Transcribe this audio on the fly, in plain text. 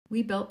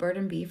We built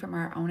Bird&Be from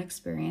our own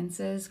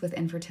experiences with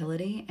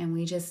infertility, and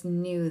we just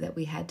knew that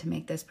we had to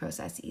make this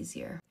process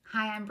easier.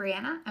 Hi, I'm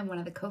Breanna. I'm one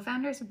of the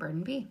co-founders of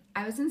Bird&Be.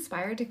 I was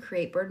inspired to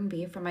create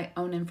Bird&Be from my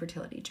own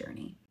infertility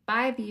journey.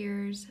 5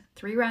 years,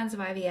 3 rounds of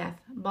IVF,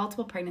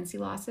 multiple pregnancy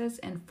losses,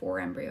 and 4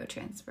 embryo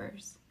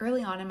transfers.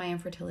 Early on in my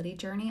infertility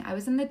journey, I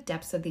was in the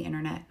depths of the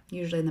internet,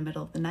 usually in the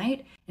middle of the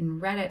night, in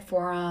Reddit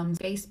forums,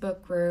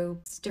 Facebook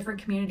groups,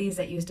 different communities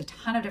that used a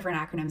ton of different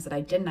acronyms that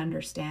I didn't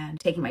understand,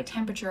 taking my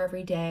temperature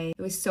every day.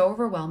 It was so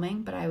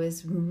overwhelming, but I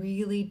was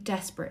really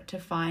desperate to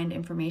find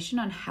information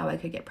on how I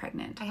could get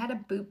pregnant. I had a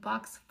boot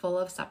box full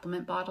of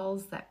supplement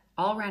bottles that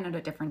all ran out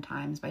at different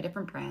times by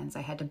different brands.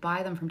 I had to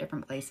buy them from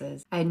different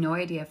places. I had no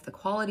idea if the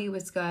quality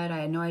was good. I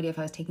had no idea if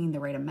I was taking the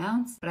right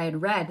amounts, but I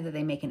had read that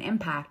they make an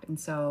impact, and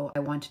so I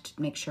wanted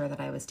to make sure that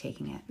I was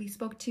taking it. We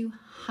spoke to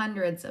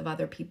hundreds of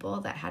other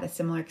people that had a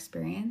similar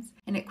experience,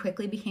 and it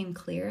quickly became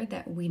clear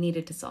that we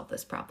needed to solve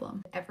this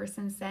problem. Ever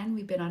since then,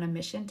 we've been on a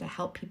mission to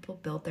help people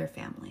build their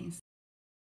families.